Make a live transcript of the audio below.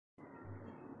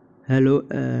Hello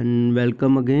and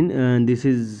welcome again. And this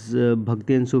is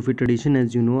Bhakti and Sufi tradition.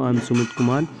 As you know, I'm Sumit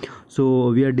Kumar. So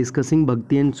we are discussing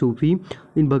Bhakti and Sufi.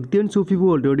 In Bhakti and Sufi, we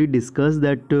already discussed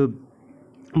that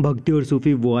भक्ति और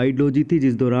सूफी वो ideology थी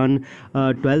जिस दौरान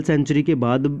 12th century के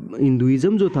बाद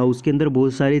Hinduism जो था उसके अंदर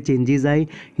बहुत सारे चेंजेस आए।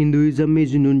 हिंदुज़म में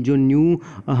जो न्यू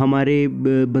हमारे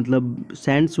मतलब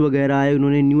सेंट्स वगैरह आए,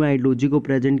 उन्होंने न्यू आइडियोलॉजी को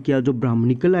प्रेजेंट किया। जो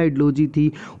ब्राह्मणिकल आइडियोलॉजी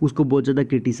थी उसको बहुत ज़्यादा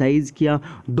क्रिटिसाइज़ किया।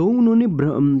 दो उन्होंने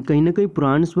कहीं ना कहीं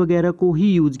पुराण्स वगैरह को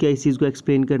ही यूज़ किया इस चीज़ को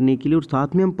एक्सप्लेन करने के लिए। और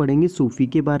साथ में हम पढ़ेंगे सूफ़ी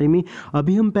के बारे में।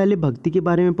 अभी हम पहले भक्ति के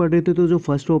बारे में पढ़ रहे थे, तो जो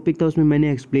फर्स्ट टॉपिक था उसमें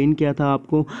मैंने एक्सप्लेन किया था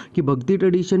आपको कि भक्ति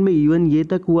ट्रेडिशन में इवन ये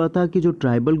तक हुआ था कि जो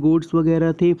ट्राइबल गॉड्स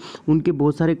वगैरह थे उनके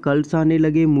बहुत सारे कल्ट्स आने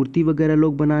लगे, मूर्ति वगैरह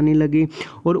लोग बनाने लगे।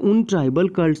 और उन ट्राइबल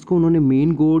कल्ट्स को उन्होंने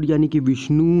मेन गॉड यानी कि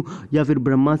विष्णु या फिर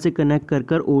ब्रह्मा से कनेक्ट कर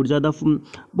कर और ज़्यादा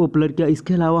पॉपुलर किया।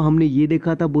 इसके अलावा हमने ये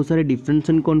देखा था बहुत सारे डिफरेंस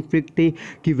एंड कॉन्फ्लिक्ट थे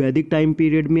कि वैदिक टाइम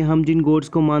पीरियड में हम जिन गॉड्स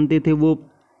को मानते थे वो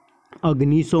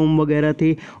अग्नि सोम वगैरह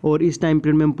थे, और इस टाइम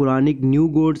पीरियड में हम पुरानिक न्यू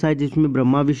गॉड्स आए जिसमें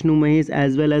Brahma Vishnu Mahesh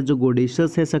as well as जो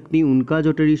गॉडेसेस है शक्ति, उनका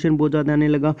जो ट्रेडिशन बहुत ज़्यादा आने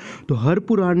लगा। तो हर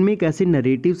पुराण में एक ऐसे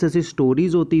नरेटिव्स ऐसी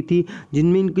स्टोरीज होती थी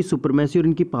जिनमें इनकी सुपरमेसी और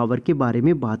इनकी पावर के बारे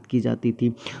में बात की जाती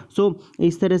थी। सो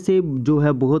इस तरह से जो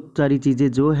है बहुत सारी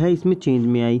चीज़ें जो है इसमें चेंज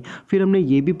में आई। फिर हमने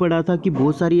ये भी पढ़ा था कि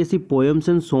बहुत सारी ऐसी poems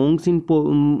and songs in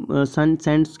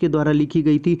cents के द्वारा लिखी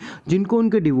गई थी जिनको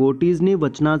उनके डिवोटीज़ ने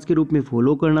वचनाज के रूप में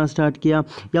फॉलो करना स्टार्ट किया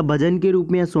या भजन के रूप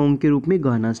में या सॉन्ग के रूप में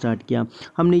गाना स्टार्ट किया।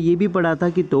 हमने ये भी पढ़ा था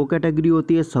कि दो कैटेगरी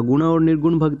होती है, सगुण और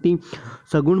निर्गुण भक्ति।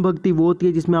 सगुण भक्ति वो होती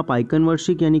है जिसमें आप आइकन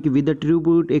वर्शिप यानी कि विद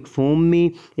एट्रीब्यूट एक फॉर्म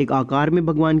में एक आकार में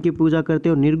भगवान की पूजा करते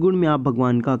हैं, और निर्गुण में आप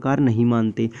भगवान का आकार नहीं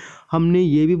मानते। हमने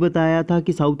ये भी बताया था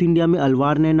कि साउथ इंडिया में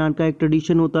अलवार नैनार का एक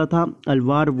ट्रेडिशन होता था।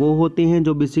 अलवार वो होते हैं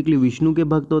जो बेसिकली विष्णु के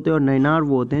भक्त होते हैं और नैनार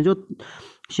वो होते हैं जो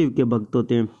शिव के भक्त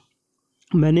होते हैं।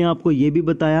 मैंने आपको ये भी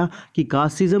बताया कि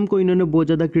कास्टिज्म को इन्होंने बहुत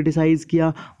ज़्यादा क्रिटिसाइज़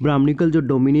किया। ब्राह्मणिकल जो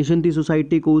डोमिनेशन थी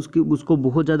सोसाइटी को उसको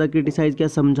बहुत ज़्यादा क्रिटिसाइज़ किया,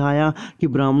 समझाया कि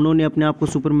ब्राह्मणों ने अपने आप को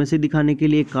सुपरमेसी दिखाने के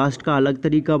लिए कास्ट का अलग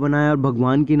तरीका बनाया और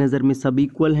भगवान की नज़र में सब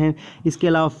इक्वल हैं। इसके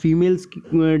अलावा फीमेल्स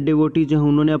डिवोटी जो हैं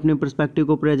उन्होंने अपने पर्सपेक्टिव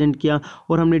को प्रेजेंट किया,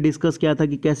 और हमने डिस्कस किया था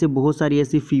कि कैसे बहुत सारी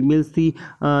ऐसी फीमेल्स थी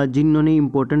जिन्होंने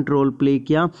इंपॉर्टेंट रोल प्ले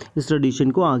किया इस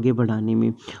ट्रेडिशन को आगे बढ़ाने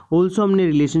में। ऑल्सो हमने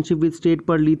रिलेशनशिप विद स्टेट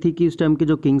पढ़ ली थी कि उस टाइम के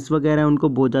जो किंग्स वगैरह को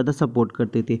बहुत ज़्यादा सपोर्ट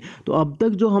करते थे। तो अब तक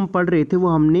जो हम पढ़ रहे थे वो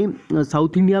हमने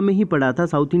साउथ इंडिया में ही पढ़ा था।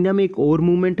 साउथ इंडिया में एक और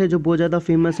मूवमेंट है जो बहुत ज़्यादा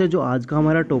फेमस है, जो आज का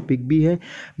हमारा टॉपिक भी है।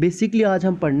 बेसिकली आज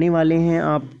हम पढ़ने वाले हैं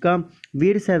आपका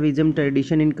वीर सैविज्म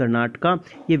ट्रेडिशन इन कर्नाटका।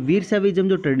 ये वीर सैविज्म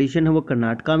जो ट्रेडिशन है वो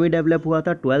कर्नाटका में डेवलप हुआ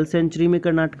था। 12th सेंचुरी में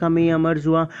कर्नाटका में ये इमर्ज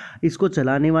हुआ। इसको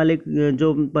चलाने वाले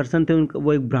जो पर्सन थे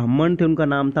वो एक ब्राह्मण थे, उनका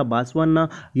नाम था बासवन्ना।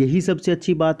 यही सबसे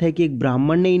अच्छी बात है कि एक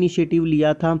ब्राह्मण ने इनिशिएटिव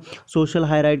लिया था सोशल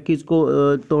हायरार्कीज को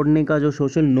तोड़ने का, जो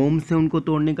सोशल नॉर्म्स थे उनको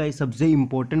तोड़ने का। ये सबसे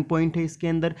इंपॉर्टेंट पॉइंट है इसके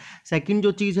अंदर। सेकंड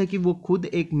जो चीज़ है कि वो खुद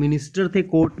एक मिनिस्टर थे,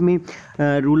 कोर्ट में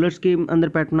रूलर्स के अंदर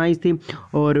पैट्रोनाइज थे।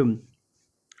 और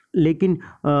लेकिन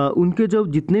उनके जो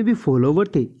जितने भी फॉलोवर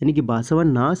थे यानी कि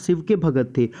बासवन्ना शिव के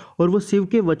भगत थे, और वो शिव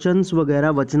के वचन्स वगैरह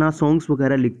वचना सॉन्ग्स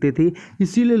वगैरह लिखते थे,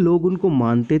 इसीलिए लोग उनको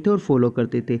मानते थे और फॉलो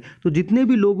करते थे। तो जितने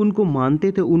भी लोग उनको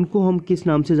मानते थे उनको हम किस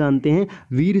नाम से जानते हैं?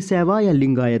 वीर शैवा या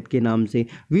लिंगायत के नाम से।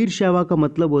 वीर शैवा का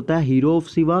मतलब होता है हीरो ऑफ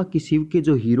शिवा, कि शिव के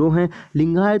जो हीरो हैं।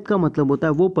 लिंगायत का मतलब होता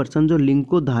है वो पर्सन जो लिंग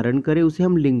को धारण करे, उसे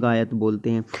हम लिंगायत बोलते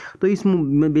हैं। तो इस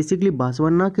बेसिकली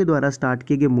बासवन्ना के द्वारा स्टार्ट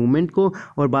किए गए मूवमेंट को,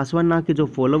 और बासवन्ना के जो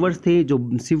फॉलोवर्स थे जो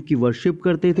शिव की वर्शिप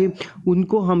करते थे,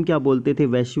 उनको हम क्या बोलते थे?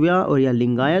 वैश्या और या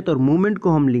लिंगायत। और मूवमेंट को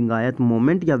हम लिंगायत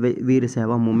मूवमेंट या वीर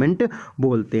शैवा मूवमेंट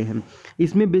बोलते हैं।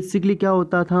 इसमें बेसिकली क्या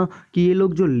होता था कि ये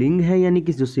लोग जो लिंग है यानी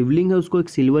कि जो शिवलिंग है उसको एक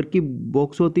सिल्वर की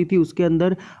बॉक्स होती थी उसके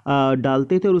अंदर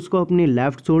डालते थे, और उसको अपने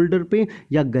लेफ्ट शोल्डर पे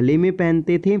या गले में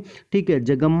पहनते थे। ठीक है।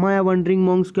 जगम्मा या वंडरिंग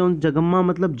मॉन्क्स क्यों? जगम्मा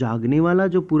मतलब जागने वाला,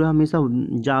 जो पूरा हमेशा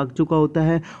जाग चुका होता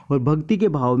है और भक्ति के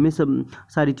भाव में सब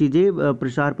सारी चीज़ें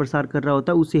प्रसार कर रहा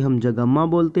होता है, उसे हम जगम्मा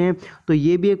बोलते हैं। तो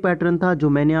ये भी एक पैटर्न था जो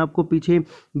मैंने आपको पीछे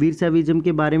वीर सैविज्म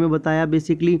के बारे में बताया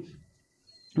बेसिकली,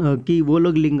 कि वो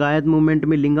लोग लिंगायत मूवमेंट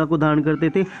में लिंगा को धारण करते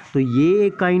थे। तो ये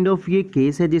एक काइंड ऑफ ये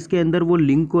केस है जिसके अंदर वो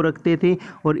लिंग को रखते थे,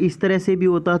 और इस तरह से भी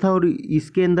होता था। और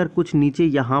इसके अंदर कुछ नीचे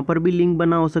यहाँ पर भी लिंग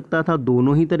बना हो सकता था,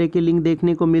 दोनों ही तरह के लिंग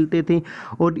देखने को मिलते थे।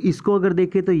 और इसको अगर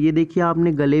देखें तो ये देखिए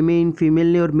आपने गले में इन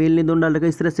फीमेल ने और मेल ने दोनों डाल रखा,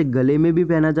 इस तरह से गले में भी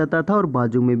पहना जाता था और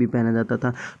बाजू में भी पहना जाता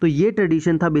था। तो ये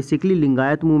ट्रेडिशन था बेसिकली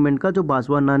लिंगायत मूवमेंट का जो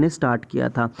बासवन्ना ने स्टार्ट किया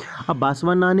था। अब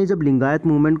बासवन्ना ने जब लिंगायत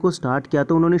मूवमेंट को स्टार्ट किया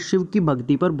तो उन्होंने शिव की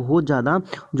भक्ति पर बहुत ज़्यादा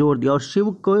जोर दिया और शिव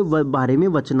के बारे में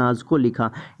वचनाज को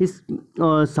लिखा। इस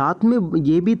साथ में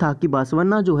ये भी था कि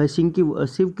बासवन्ना जो है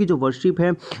शिव की जो वर्शिप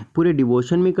है पूरे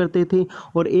डिवोशन में करते थे।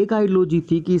 और एक आइडियोलॉजी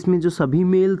थी कि इसमें जो सभी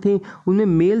मेल थे उनमें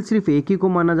मेल सिर्फ एक ही को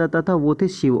माना जाता था, वो थे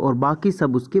शिव, और बाकी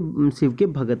सब उसके शिव के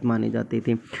भगत माने जाते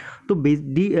थे। तो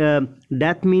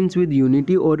डेथ मीन्स विद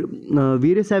यूनिटी। और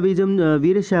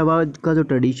वीर शैवा का जो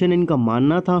ट्रेडिशन इनका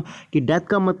मानना था कि डेथ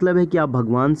का मतलब है कि आप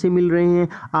भगवान से मिल रहे हैं,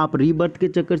 आप रीबर्थ के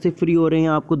चक्कर से फ्री हो रहे हैं,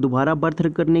 आपको दोबारा बर्थ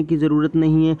करने की ज़रूरत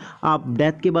नहीं है, आप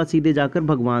डेथ के बाद सीधे जाकर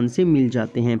भगवान से मिल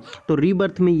जाते हैं। तो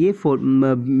रीबर्थ में ये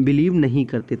बिलीव नहीं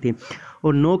करते थे।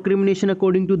 और नो क्रिमिनेशन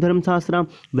अकॉर्डिंग टू धर्मशास्त्रा।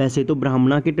 वैसे तो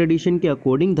ब्राह्मणा के ट्रेडिशन के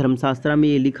अकॉर्डिंग धर्मशास्त्रा में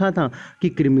ये लिखा था कि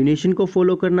क्रिमिनेशन को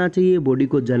फॉलो करना चाहिए, बॉडी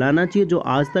को जलाना चाहिए, जो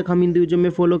आज तक हम हिंदुइज्म में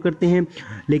फॉलो करते हैं।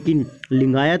 लेकिन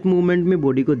लिंगायत मूवमेंट में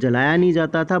बॉडी को जलाया नहीं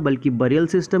जाता था, बल्कि बरियल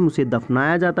सिस्टम, उसे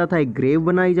दफनाया जाता था, एक ग्रेव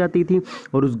बनाई जाती थी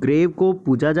और उस ग्रेव को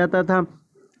पूजा जाता था।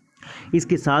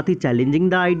 इसके साथ ही challenging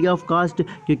the idea of cast,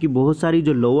 क्योंकि बहुत सारी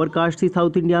जो लोअर कास्ट थी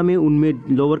साउथ इंडिया में, उनमें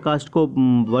लोअर कास्ट को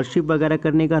वर्शिप वगैरह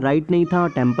करने का राइट नहीं था,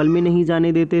 टेंपल में नहीं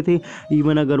जाने देते थे।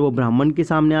 इवन अगर वो ब्राह्मण के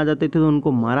सामने आ जाते थे तो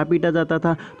उनको मारा पीटा जाता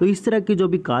था। तो इस तरह की जो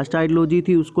भी कास्ट आइडियोलॉजी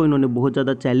थी उसको इन्होंने बहुत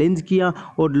ज़्यादा चैलेंज किया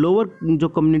और लोअर जो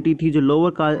कम्युनिटी थी, जो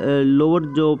लोअर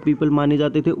जो पीपल माने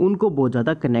जाते थे, उनको बहुत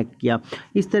ज़्यादा कनेक्ट किया।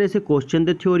 इस तरह से question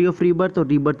the theory of rebirth, और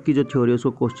रीबर्थ की जो थ्योरी है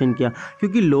उसको क्वेश्चन किया।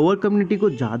 क्योंकि लोअर कम्युनिटी को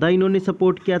ज़्यादा इन्होंने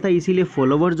सपोर्ट किया था, इसीलिए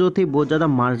फॉलोवर्स जो थे बहुत ज़्यादा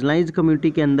मार्जिनलाइज्ड कम्युनिटी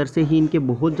के अंदर से ही इनके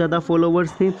बहुत ज़्यादा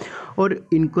फॉलोवर्स थे। और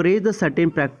encourage the certain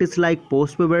practice like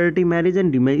post puberty marriage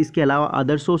and रिमेज। इसके अलावा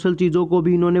अदर सोशल चीज़ों को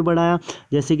भी इन्होंने बढ़ाया,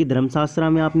 जैसे कि धर्मशास्त्र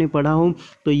में आपने पढ़ा हो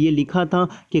तो ये लिखा था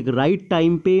कि एक राइट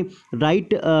टाइम पे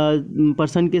राइट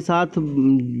पर्सन के साथ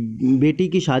बेटी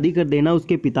की शादी कर देना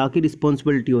उसके पिता की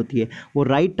रिस्पॉन्सिबिलिटी होती है। वो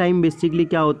राइट टाइम बेसिकली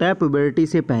क्या होता है, प्यूबर्टी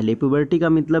से पहले। प्यूबर्टी का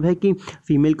मतलब है कि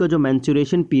फीमेल का जो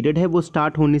मेंस्ट्रुएशन पीरियड है वो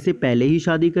स्टार्ट होने से पहले ही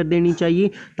शादी कर देनी चाहिए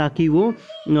ताकि वो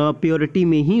प्योरिटी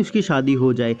में ही उसकी शादी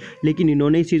हो जाए। लेकिन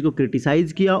इन्होंने इस चीज़ को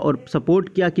क्रिटिसाइज़ किया और सपोर्ट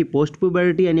किया कि पोस्ट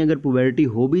प्यूबर्टी यानी अगर प्यूबर्टी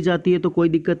हो भी जाती है तो कोई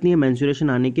दिक्कत नहीं है, मेंस्ट्रुएशन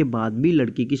आने के बाद भी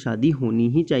लड़की की शादी होनी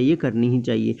ही चाहिए, करनी ही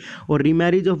चाहिए। और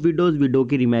रीमैरिज ऑफ विडोज़, विडो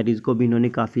की रीमैरिज को भी इन्होंने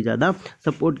काफ़ी ज़्यादा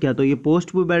सपोर्ट किया। तो ये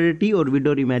पोस्ट प्यूबर्टी और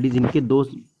विडो रीमैरिज इनके दो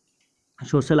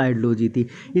सोशल आइडियोलॉजी थी।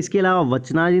 इसके अलावा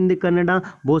वचना इन द कन्नडा,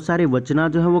 बहुत सारे वचना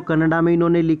जो है वो कन्नडा में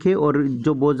इन्होंने लिखे और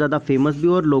जो बहुत ज़्यादा फेमस भी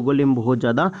और लोगों ने बहुत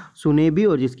ज़्यादा सुने भी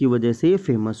और जिसकी वजह से ये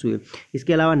फेमस हुए।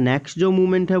 इसके अलावा नेक्स्ट जो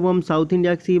मूवमेंट है वो हम साउथ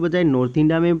इंडिया की बजाय नॉर्थ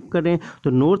इंडिया में कर रहे हैं। तो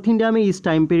नॉर्थ इंडिया में इस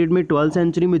टाइम पीरियड में 12th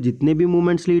सेंचुरी में जितने भी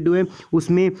मूवमेंट्स लीड हुए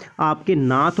उसमें आपके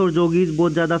नाथ और जोगीज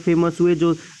बहुत ज़्यादा फेमस हुए,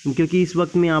 जो क्योंकि इस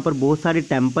वक्त में यहाँ पर बहुत सारे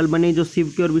टेम्पल बने जो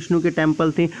शिव के और विष्णु के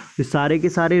टेम्पल थे। सारे के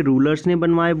सारे रूलर्स ने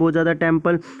बनवाए बहुत ज़्यादा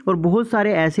टेम्पल और बहुत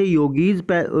सारे ऐसे योगीज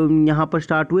यहाँ पर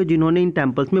स्टार्ट हुए जिन्होंने इन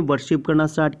टेम्पल्स में वर्शिप करना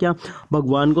स्टार्ट किया,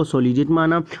 भगवान को सोलिजिट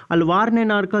माना। अलवार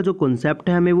नेनार का जो कॉन्सेप्ट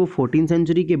है हमें वो 14th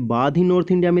सेंचुरी के बाद ही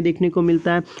नॉर्थ इंडिया में देखने को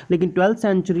मिलता है, लेकिन 12th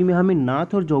सेंचुरी में हमें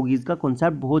नाथ और जोगीज का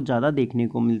कॉन्सेप्ट बहुत ज़्यादा देखने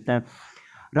को मिलता है।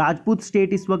 राजपूत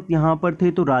स्टेट इस वक्त यहाँ पर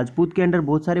थे, तो राजपूत के अंदर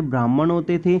बहुत सारे ब्राह्मण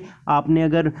होते थे। आपने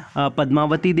अगर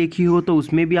पद्मावती देखी हो तो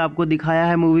उसमें भी आपको दिखाया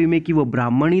है मूवी में कि वो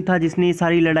ब्राह्मण ही था जिसने ये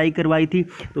सारी लड़ाई करवाई थी।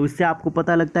 तो इससे आपको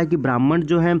पता लगता है कि ब्राह्मण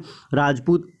जो है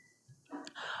राजपूत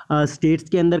स्टेट्स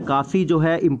के अंदर काफ़ी जो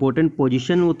है इम्पोर्टेंट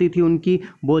पोजीशन होती थी उनकी,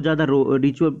 बहुत ज़्यादा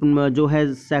रिचुअल जो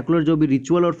है सेकुलर जो भी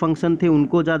रिचुअल और फंक्शन थे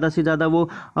उनको ज़्यादा से ज़्यादा वो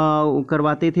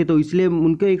करवाते थे, तो इसलिए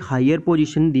उनको एक हायर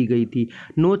पोजीशन दी गई थी।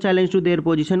 No challenge to their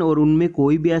position, और उनमें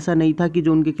कोई भी ऐसा नहीं था कि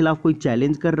जो उनके खिलाफ कोई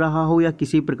चैलेंज कर रहा हो या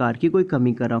किसी प्रकार की कोई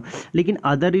कमी कर रहा हो। लेकिन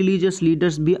अदर रिलीजियस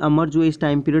लीडर्स भी अमर हुए इस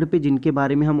टाइम पीरियड पर, जिनके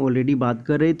बारे में हम ऑलरेडी बात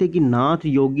कर रहे थे कि नाथ,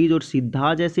 योगीज और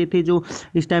सिद्धा जैसे थे जो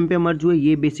इस टाइम पर अमर हुए।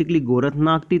 ये बेसिकली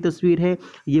गोरखनाथ की तस्वीर है,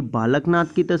 ये बालकनाथ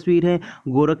की तस्वीर है।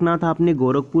 गोरखनाथ आपने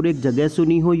गोरखपुर एक जगह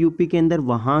सुनी हो यूपी के अंदर,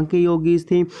 वहाँ के योगीज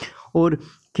थे। और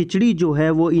खिचड़ी जो है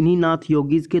वो इन्हीं नाथ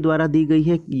योगीज के द्वारा दी गई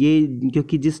है, ये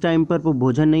क्योंकि जिस टाइम पर वो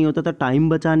भोजन नहीं होता था, टाइम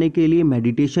बचाने के लिए,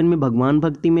 मेडिटेशन में, भगवान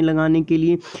भक्ति में लगाने के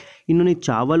लिए इन्होंने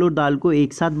चावल और दाल को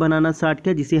एक साथ बनाना स्टार्ट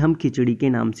किया, जिसे हम खिचड़ी के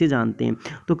नाम से जानते हैं।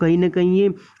 तो कहीं ना कहीं ये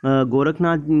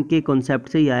गोरखनाथ के कॉन्सेप्ट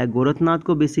से ही आया। गोरखनाथ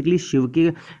को बेसिकली शिव के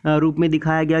रूप में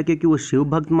दिखाया गया क्योंकि वो शिव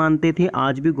भक्त मानते थे।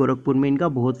 आज भी गोरखपुर में इनका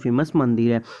बहुत फेमस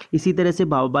मंदिर है। इसी तरह से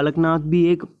बाबा बालकनाथ भी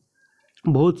एक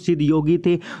बहुत सिद्ध योगी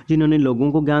थे जिन्होंने लोगों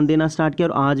को ज्ञान देना स्टार्ट किया,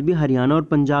 और आज भी हरियाणा और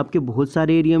पंजाब के बहुत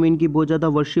सारे एरिया में इनकी बहुत ज़्यादा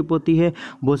वर्शिप होती है।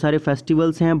 बहुत सारे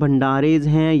फेस्टिवल्स हैं, भंडारेज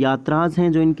हैं, यात्राज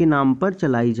हैं जो इनके नाम पर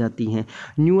चलाई जाती हैं।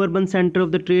 New urban centre of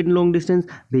the trade long distance,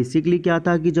 basically क्या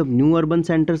था कि जब न्यू अर्बन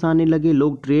सेंटर्स आने लगे,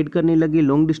 लोग ट्रेड करने लगे,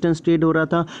 लॉन्ग डिस्टेंस ट्रेड हो रहा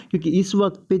था। क्योंकि इस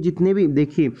वक्त पे जितने भी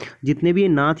देखिए जितने भी ये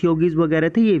नाथ योगीज वगैरह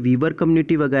थे ये वीवर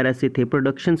कम्युनिटी वगैरह से थे,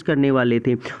 प्रोडक्शंस करने वाले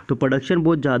थे। तो प्रोडक्शन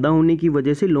बहुत ज़्यादा होने की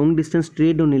वजह से लॉन्ग डिस्टेंस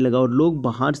ट्रेड होने लगा और लोग लोग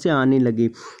बाहर से आने लगे।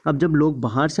 अब जब लोग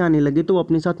बाहर से आने लगे तो वो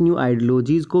अपने साथ न्यू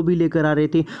आइडियोलॉजीज़ को भी लेकर आ रहे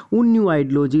थे। उन न्यू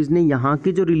आइडियोलॉजीज़ ने यहाँ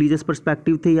के जो रिलीजियस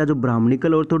पर्सपेक्टिव थे या जो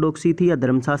ब्राह्मणिकल ऑर्थोडॉक्सी थी या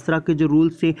धर्मशास्त्रा के जो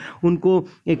रूल्स थे उनको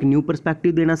एक न्यू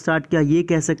पर्सपेक्टिव देना स्टार्ट किया। ये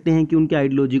कह सकते हैं कि उनके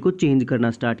आइडियोलॉजी को चेंज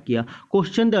करना स्टार्ट किया।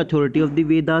 Question the authority of the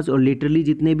Vedas, और लिटरली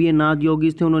जितने भी नाग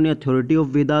योगीज थे उन्होंने अथॉरिटी ऑफ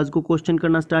वेदास को क्वेश्चन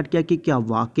करना स्टार्ट किया कि क्या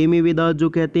वाकई में वेदास जो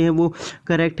कहते हैं वो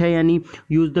करेक्ट है, यानी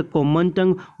यूज़ द कॉमन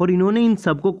टंग। और इन्होंने इन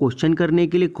सबको क्वेश्चन करने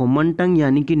के लिए कॉमन टंग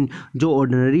यानी कि जो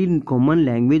ऑर्डिनरी कॉमन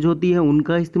लैंग्वेज होती है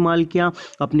उनका इस्तेमाल किया,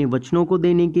 अपने वचनों को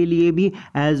देने के लिए भी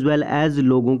एज वेल एज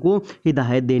लोगों को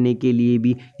हिदायत देने के लिए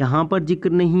भी। यहाँ पर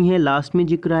जिक्र नहीं है, लास्ट में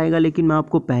जिक्र आएगा, लेकिन मैं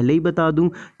आपको पहले ही बता दूं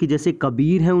कि जैसे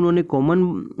कबीर है उन्होंने कॉमन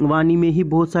वाणी में ही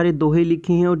बहुत सारे दोहे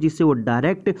लिखे हैं और जिससे वो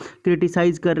डायरेक्ट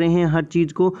क्रिटिसाइज कर रहे हैं हर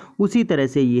चीज़ को, उसी तरह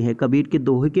से ये है। कबीर के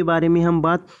दोहे के बारे में हम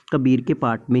बात कबीर के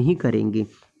पार्ट में ही करेंगे।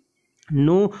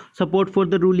 No support for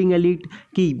the ruling elite,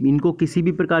 कि इनको किसी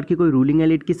भी प्रकार की कोई रूलिंग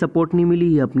एलिट की सपोर्ट नहीं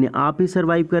मिली, ये अपने आप ही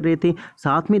सर्वाइव कर रहे थे।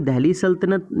 साथ में दिल्ली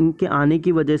सल्तनत के आने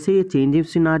की वजह से ये चेंज ऑफ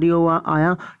सिनारियो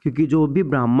आया, क्योंकि जो भी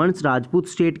ब्राह्मण्स राजपूत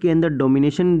स्टेट के अंदर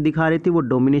डोमिनेशन दिखा रहे थे वो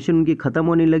डोमिनेशन उनकी ख़त्म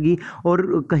होने लगी,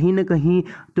 और कहीं ना कहीं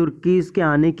तुर्कीज़ के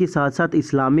आने के साथ साथ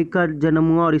इस्लामिक का जन्म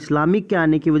हुआ, और इस्लामिक के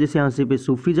आने की वजह से यहाँ से पे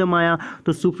सूफीज़म आया।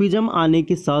 तो सूफीज़म आने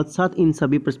के साथ साथ इन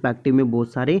सभी पर्सपेक्टिव में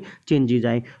बहुत सारे चेंजेज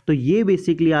आए। तो ये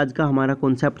बेसिकली आज का हमारा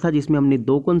कॉन्सेप्ट था, जिसमें हमने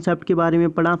दो कॉन्सेप्ट के बारे में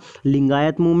पढ़ा।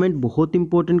 लिंगायत मूवमेंट बहुत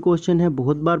इंपॉर्टेंट क्वेश्चन है,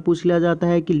 बहुत बार पूछ लिया जाता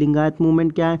है कि लिंगायत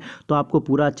मूवमेंट क्या है, तो आपको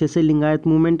पूरा अच्छे से लिंगायत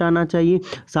मूवमेंट आना चाहिए।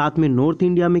 साथ में नॉर्थ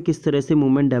इंडिया में किस तरह से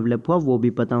मूवमेंट डेवलप हुआ वो भी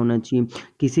पता होना चाहिए।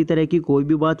 किसी तरह की कोई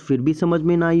भी बात फिर भी समझ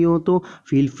में ना आई हो तो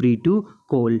feel free to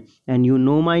call, and you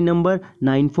know my number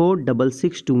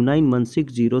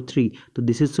 9466291603। तो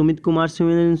this is Sumit Kumar,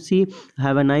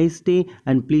 have a nice day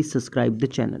and please subscribe the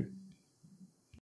channel.